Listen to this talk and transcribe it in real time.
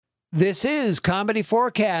This is Comedy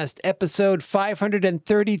Forecast, episode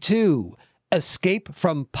 532, Escape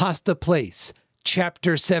from Pasta Place,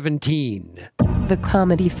 Chapter 17. The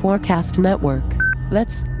Comedy Forecast Network.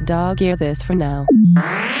 Let's dog-ear this for now.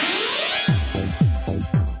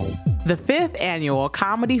 The 5th annual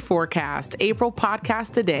Comedy Forecast April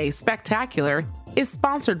Podcast Today Spectacular is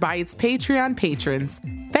sponsored by its Patreon patrons.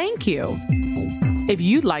 Thank you. If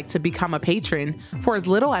you'd like to become a patron for as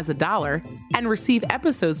little as $1 and receive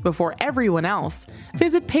episodes before everyone else,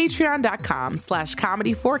 visit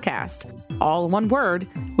patreon.com/comedyforecast, all one word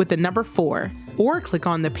with the number 4, or click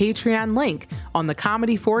on the Patreon link on the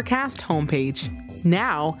Comedy Forecast homepage.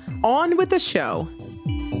 Now, on with the show.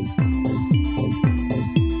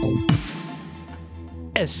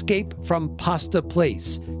 Escape from Pasta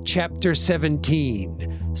Place, Chapter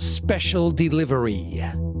 17, Special Delivery.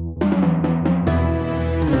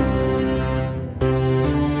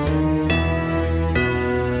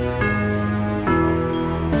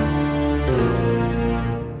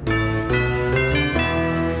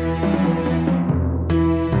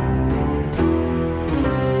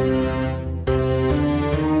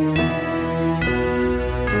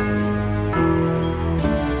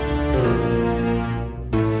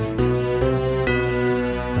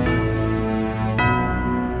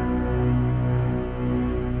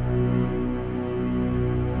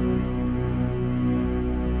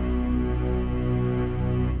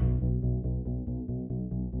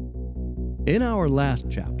 In our last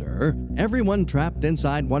chapter, everyone trapped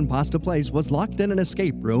inside One Pasta Place was locked in an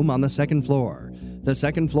escape room on the second floor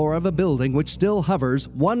of a building which still hovers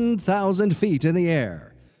 1,000 feet in the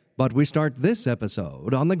air. But we start this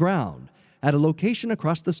episode on the ground, at a location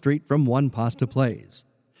across the street from One Pasta Place.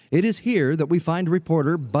 It is here that we find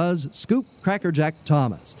reporter Buzz Scoop Crackerjack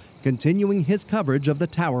Thomas, continuing his coverage of the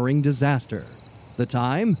towering disaster. The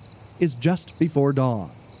time is just before dawn.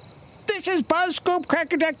 This is Buzz Scoop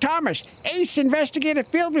Crackerjack Thomas, ace investigative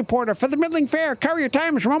field reporter for the Middling Fair, Courier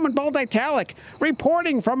Times, Roman Bold Italic,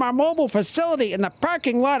 reporting from our mobile facility in the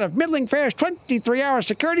parking lot of Middling Fair's 23-hour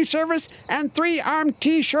security service and 3-armed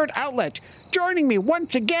T-shirt outlet. Joining me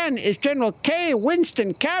once again is General K.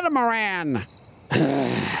 Winston Catamaran.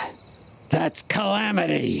 That's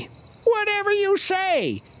calamity. Whatever you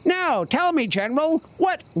say. Now, tell me, General,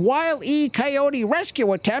 what Wile E. Coyote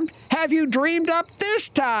rescue attempt have you dreamed up this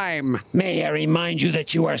time? May I remind you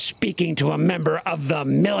that you are speaking to a member of the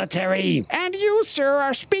military? And you, sir,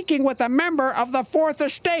 are speaking with a member of the Fourth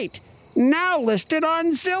Estate, now listed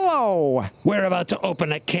on Zillow. We're about to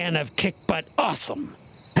open a can of kick-butt awesome.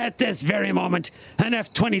 At this very moment, an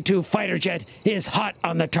F-22 fighter jet is hot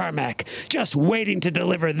on the tarmac, just waiting to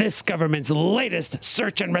deliver this government's latest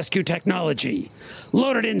search and rescue technology.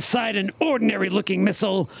 Loaded inside an ordinary-looking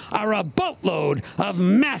missile are a boatload of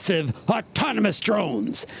massive autonomous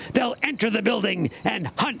drones. They'll enter the building and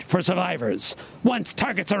hunt for survivors. Once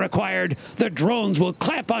targets are acquired, the drones will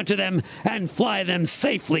clamp onto them and fly them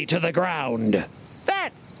safely to the ground.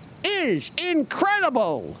 That is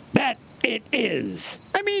incredible. That it is.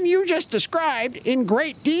 I mean, you just described in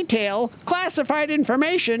great detail classified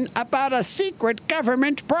information about a secret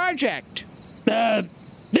government project.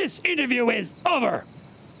 This interview is over.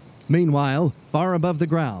 Meanwhile, far above the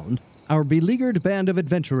ground, our beleaguered band of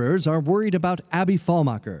adventurers are worried about Abby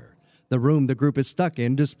Fallmacher. The room the group is stuck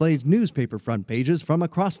in displays newspaper front pages from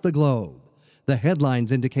across the globe. The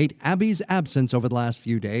headlines indicate Abby's absence over the last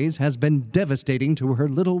few days has been devastating to her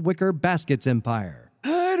Little Wicker Baskets empire.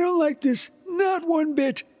 I don't like this, not one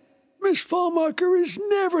bit. Miss Fallmacher is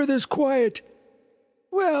never this quiet.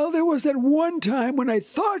 Well, there was that one time when I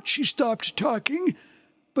thought she stopped talking,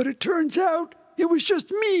 but it turns out it was just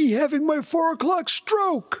me having my 4 o'clock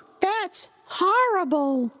stroke. That's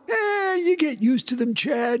horrible. You get used to them,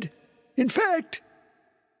 Chad. In fact,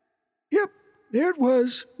 yep, there it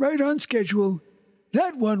was, right on schedule.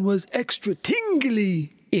 That one was extra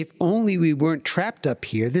tingly. If only we weren't trapped up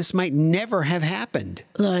here, this might never have happened.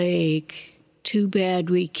 Too bad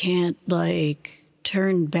we can't,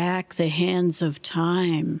 turn back the hands of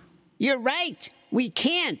time. You're right. We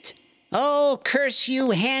can't. Oh, curse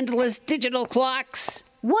you, handless digital clocks.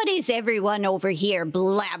 What is everyone over here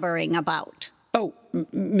blabbering about? Oh,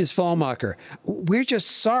 Miss Fallmacher, we're just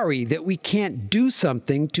sorry that we can't do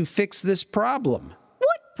something to fix this problem.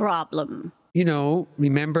 What problem? You know,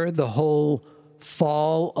 remember the whole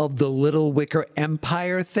fall of the Little Wicker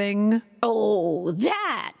Empire thing? Oh,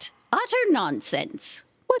 that. Utter nonsense.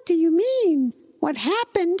 What do you mean? What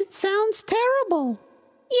happened sounds terrible.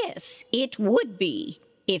 Yes, it would be,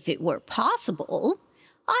 if it were possible.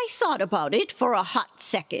 I thought about it for a hot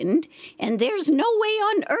second, and there's no way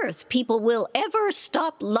on earth people will ever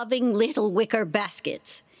stop loving Little Wicker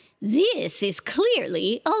Baskets. This is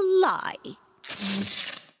clearly a lie.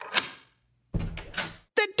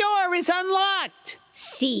 The door is unlocked!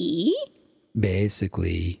 See?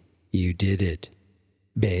 Basically, you did it.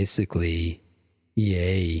 Basically,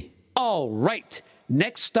 yay. All right.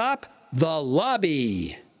 Next stop, the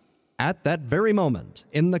lobby. At that very moment,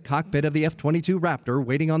 in the cockpit of the F-22 Raptor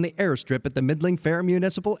waiting on the airstrip at the Midling Fair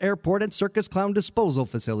Municipal Airport and Circus Clown Disposal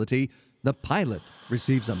Facility, the pilot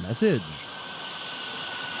receives a message.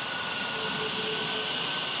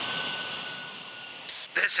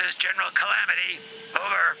 This is General Calamity.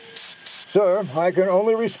 Over. Sir, I can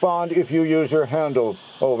only respond if you use your handle.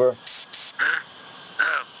 Over. Huh?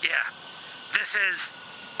 Oh, yeah. This is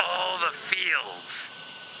All the Fields.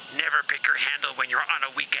 Never pick your handle when you're on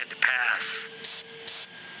a weekend pass.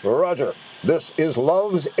 Roger. This is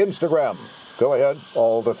Love's Instagram. Go ahead,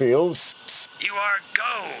 All the Fields. You are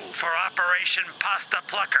go for Operation Pasta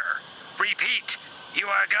Plucker. Repeat, you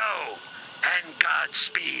are go. And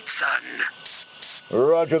Godspeed, son.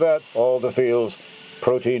 Roger that, All the Fields.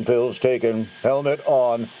 Protein pills taken, helmet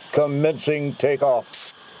on, commencing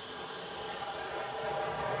takeoff.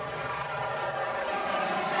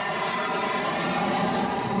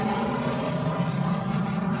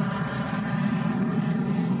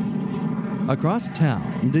 Across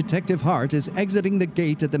town, Detective Hart is exiting the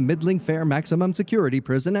gate at the Midling Fair Maximum Security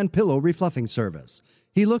Prison and Pillow Refluffing Service.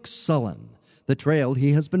 He looks sullen. The trail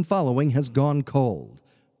he has been following has gone cold.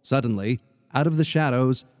 Suddenly, out of the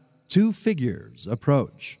shadows, two figures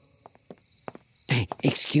approach.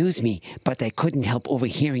 Excuse me, but I couldn't help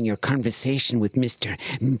overhearing your conversation with Mr.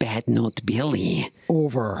 Bad Note Billy.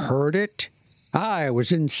 Overheard it? I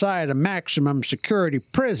was inside a maximum security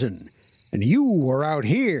prison, and you were out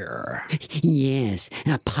here. Yes,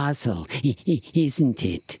 a puzzle, isn't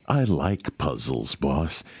it? I like puzzles,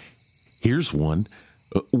 boss. Here's one.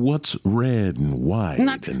 What's red and white?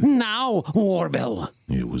 Not now, Warble.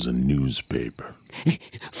 It was a newspaper.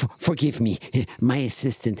 Forgive me. My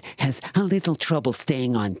assistant has a little trouble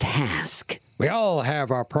staying on task. We all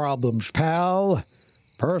have our problems, pal.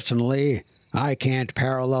 Personally, I can't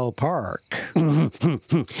parallel park.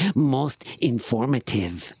 Most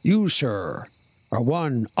informative. You, sir, are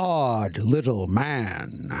one odd little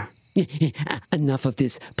man. Enough of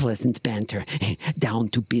this pleasant banter. Down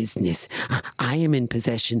to business. I am in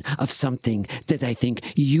possession of something that I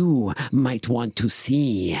think you might want to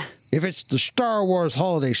see. If it's the Star Wars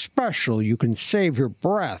Holiday Special, you can save your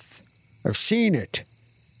breath. I've seen it.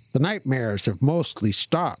 The nightmares have mostly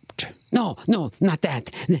stopped. No, not that.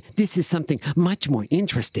 This is something much more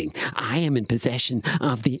interesting. I am in possession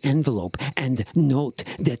of the envelope and note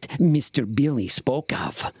that Mr. Billy spoke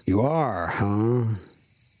of. You are, huh?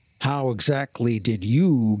 How exactly did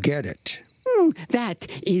you get it? That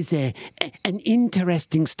is an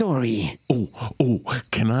interesting story. Oh,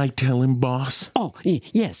 can I tell him, boss? Oh,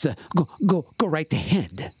 yes. Go right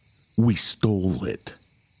ahead. We stole it.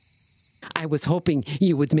 I was hoping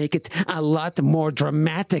you would make it a lot more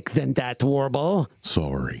dramatic than that, Warble.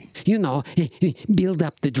 Sorry. You know, build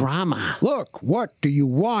up the drama. Look, what do you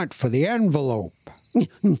want for the envelope?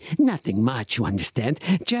 Nothing much, you understand.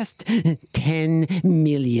 Just $10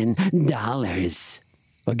 million.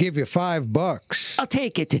 I'll give you $5. I'll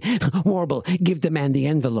take it. Warble, give the man the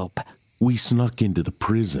envelope. We snuck into the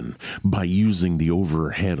prison by using the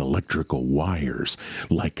overhead electrical wires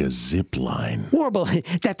like a zip line. Warble,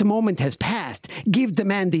 that moment has passed. Give the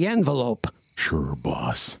man the envelope. Sure,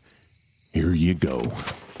 boss. Here you go.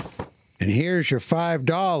 And here's your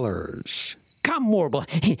 $5. Come, Warble.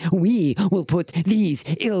 We will put these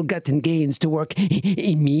ill-gotten gains to work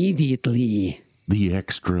immediately. The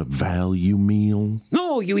extra value meal?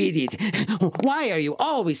 No, you idiot. Why are you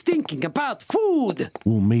always thinking about food?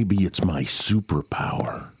 Well, maybe it's my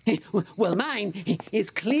superpower. Well, mine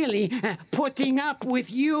is clearly putting up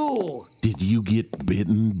with you. Did you get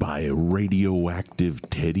bitten by a radioactive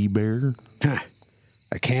teddy bear?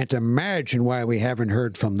 I can't imagine why we haven't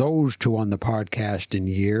heard from those two on the podcast in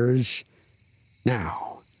years.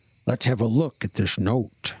 Now, let's have a look at this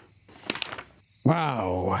note.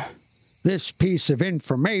 Wow. This piece of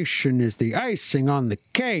information is the icing on the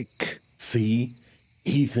cake. See?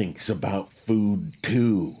 He thinks about food,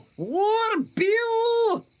 too.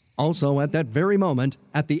 Warble! Also, at that very moment,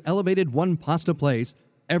 at the elevated One Pasta Place,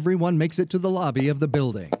 everyone makes it to the lobby of the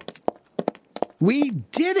building. We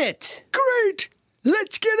did it! Great!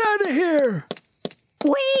 Let's get out of here!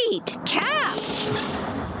 Wait, Cap!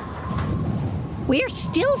 We're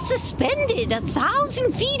still suspended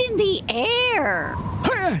 1,000 feet in the air.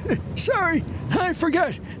 Sorry, I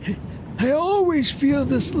forgot. I always feel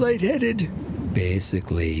this lightheaded.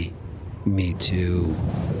 Basically, me too.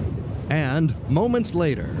 And moments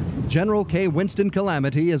later, General K. Winston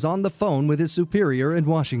Calamity is on the phone with his superior in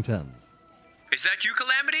Washington. Is that you,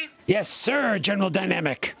 Calamity? Yes, sir, General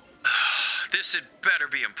Dynamic. This had better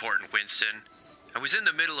be important, Winston. I was in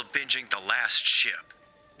the middle of binging The Last Ship.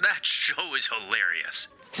 That show is hilarious.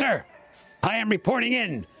 Sir, I am reporting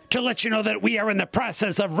in to let you know that we are in the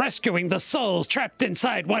process of rescuing the souls trapped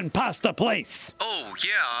inside One Pasta Place. Oh,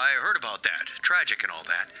 yeah, I heard about that. Tragic and all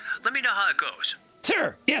that. Let me know how it goes.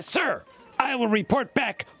 Sir, yes, sir. I will report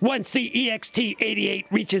back once the EXT-88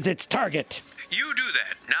 reaches its target. You do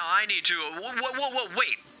that. Now I need to...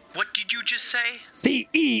 Wait. What did you just say? The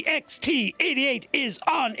EXT-88 is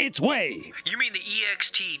on its way. You mean the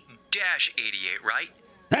EXT-88, right?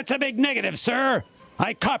 That's a big negative, sir.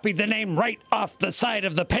 I copied the name right off the side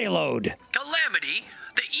of the payload. Calamity,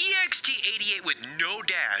 the EXT-88 with no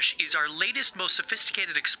dash is our latest, most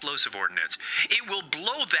sophisticated explosive ordnance. It will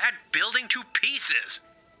blow that building to pieces.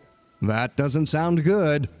 That doesn't sound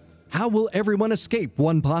good. How will everyone escape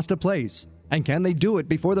One Pasta Place? And can they do it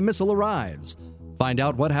before the missile arrives? Find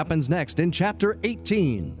out what happens next in Chapter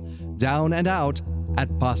 18, Down and Out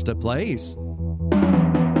at Pasta Place.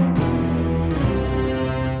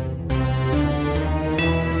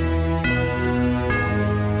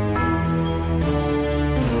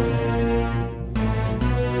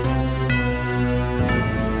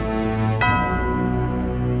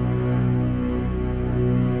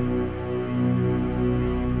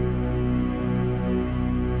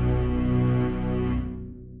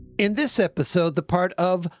 In this episode, the part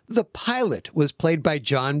of the pilot was played by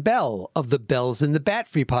John Bell of the Bells in the Bat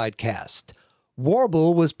Free podcast.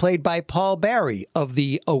 Warble was played by Paul Barry of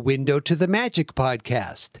the A Window to the Magic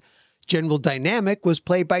podcast. General Dynamic was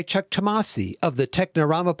played by Chuck Tomasi of the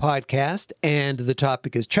Technorama podcast and the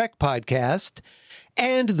Topic is Trek podcast.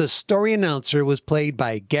 And the story announcer was played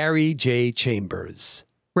by Gary J. Chambers.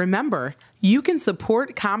 Remember, you can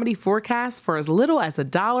support Comedy Forecast for as little as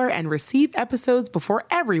 $1 and receive episodes before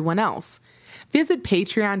everyone else. Visit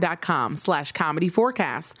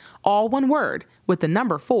patreon.com/comedyforecast, all one word, with the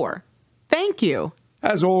number 4. Thank you.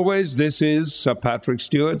 As always, this is Sir Patrick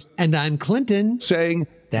Stewart. And I'm Clinton. Saying,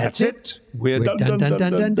 that's it. We're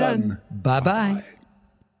done. Bye-bye.